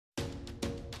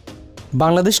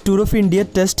Bangladesh Tour of India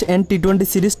Test and T20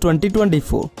 Series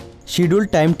 2024 Schedule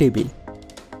Timetable.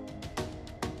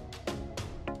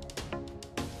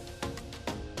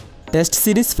 Test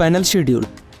Series Final Schedule.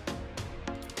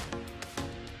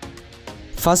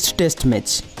 First Test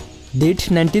Match. Date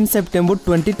 19 September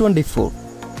 2024.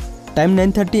 Time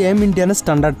 9:30 am Indian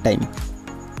Standard Time.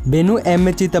 Venue M.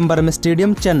 Chidambaram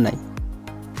Stadium, Chennai.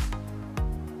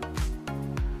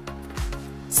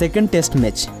 Second Test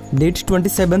Match. Date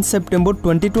 27 September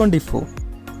 2024.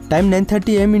 Time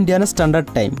 9:30 am Indian Standard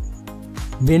Time.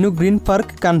 Venue Green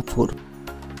Park, Kanpur.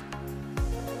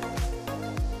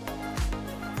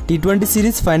 T20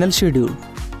 Series Final Schedule.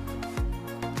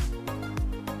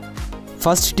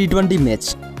 First T20 match.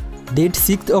 Date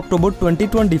 6th October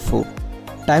 2024.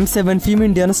 Time 7 pm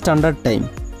Indian Standard Time.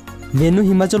 Venue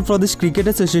Himachal Pradesh Cricket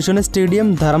Association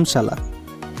Stadium, Dharamshala.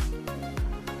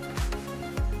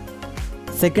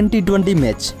 Second T20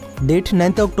 match. Date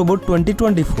 9th October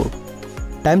 2024.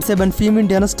 Time 7 pm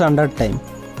Indian Standard Time.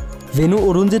 Venue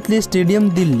Arun Jaitley Stadium,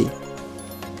 Delhi.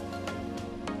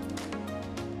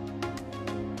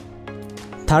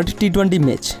 Third T20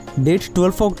 match. Date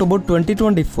 12 October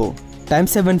 2024. Time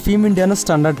 7 pm Indian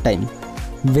Standard Time.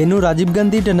 Venue Rajiv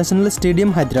Gandhi International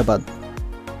Stadium, Hyderabad.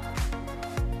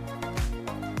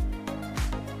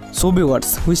 So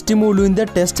viewers, which team will win the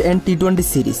Test and T20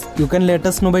 series? You can let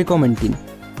us know by commenting.